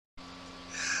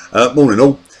Morning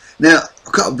all. Now,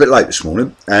 I got up a bit late this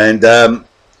morning and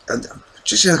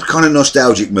just in a kind of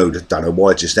nostalgic mood. I don't know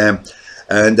why, just am.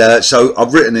 And so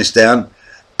I've written this down,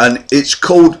 and it's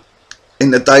called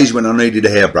In the Days When I Needed a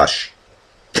Hairbrush.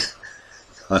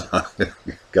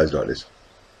 It goes like this.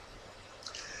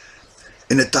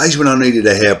 In the days when I needed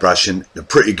a hairbrush and the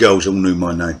pretty girls all knew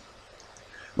my name.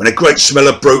 When a great smell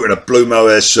of brute and a blue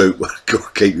mohair suit would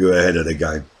keep you ahead of the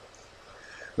game.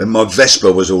 When my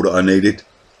Vespa was all that I needed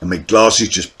and my glasses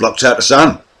just blocked out the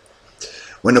sun.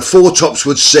 When the Four Tops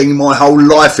would sing my whole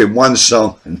life in one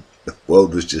song and the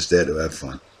world was just there to have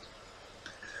fun.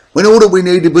 When all that we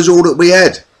needed was all that we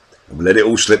had and we let it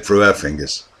all slip through our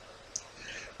fingers.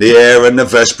 The air and the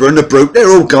Vespa and the brute, they're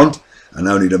all gone and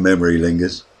only the memory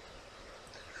lingers.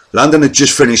 London had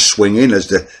just finished swinging as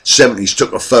the 70s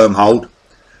took a firm hold.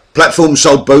 Platforms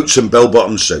sold boots and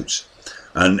bell-bottom suits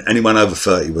and anyone over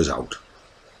 30 was old.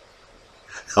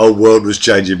 The whole world was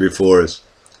changing before us.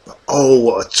 But oh,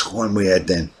 what a time we had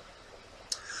then.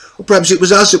 Or perhaps it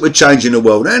was us that were changing the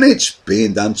world, and it's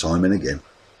being done time and again.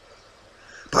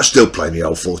 But I still play the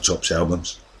old Four Tops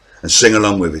albums and sing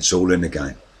along with It's All in the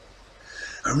Game.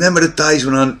 I remember the days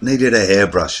when I needed a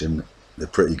hairbrush and the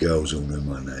pretty girls all knew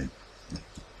my name.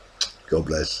 God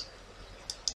bless.